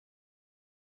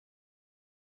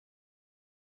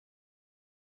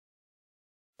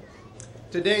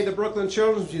Today, the Brooklyn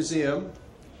Children's Museum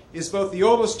is both the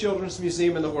oldest children's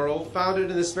museum in the world, founded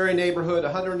in this very neighborhood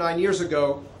 109 years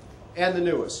ago, and the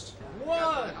newest.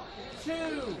 1,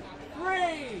 2,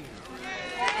 3!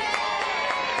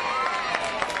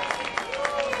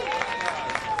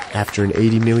 After an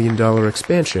 $80 million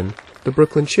expansion, the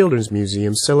Brooklyn Children's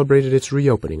Museum celebrated its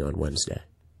reopening on Wednesday.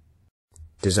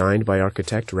 Designed by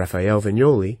architect Raphael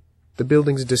Vignoli, the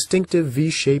building's distinctive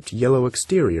V-shaped yellow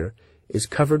exterior is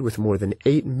covered with more than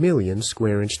 8 million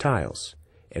square-inch tiles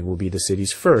and will be the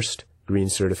city's first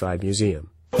green-certified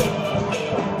museum.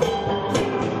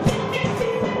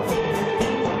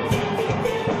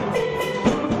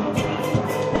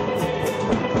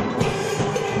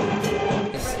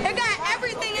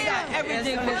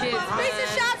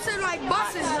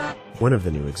 One of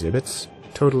the new exhibits,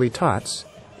 Totally Tots,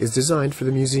 is designed for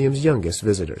the museum's youngest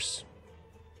visitors.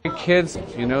 Kids,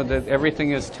 you know, that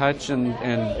everything is touch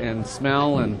and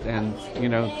smell and you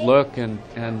know, look, and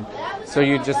so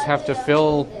you just have to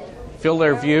fill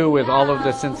their view with all of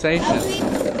the sensations.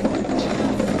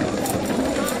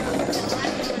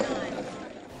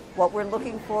 What we're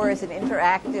looking for is an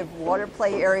interactive water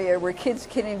play area where kids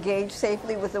can engage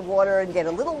safely with the water and get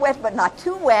a little wet but not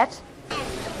too wet.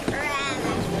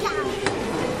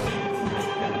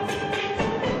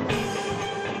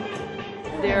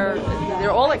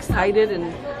 They're all excited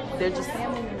and they're just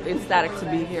ecstatic to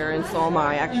be here, and so am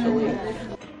I, actually.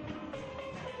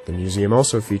 The museum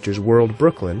also features World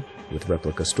Brooklyn, with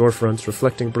replica storefronts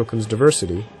reflecting Brooklyn's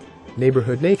diversity,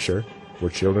 Neighborhood Nature,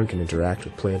 where children can interact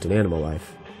with plant and animal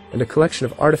life, and a collection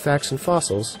of artifacts and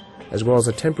fossils, as well as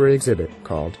a temporary exhibit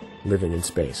called Living in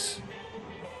Space.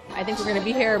 I think we're going to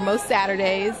be here most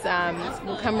Saturdays.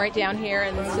 We'll come right down here,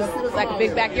 and it's just like a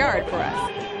big backyard for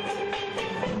us.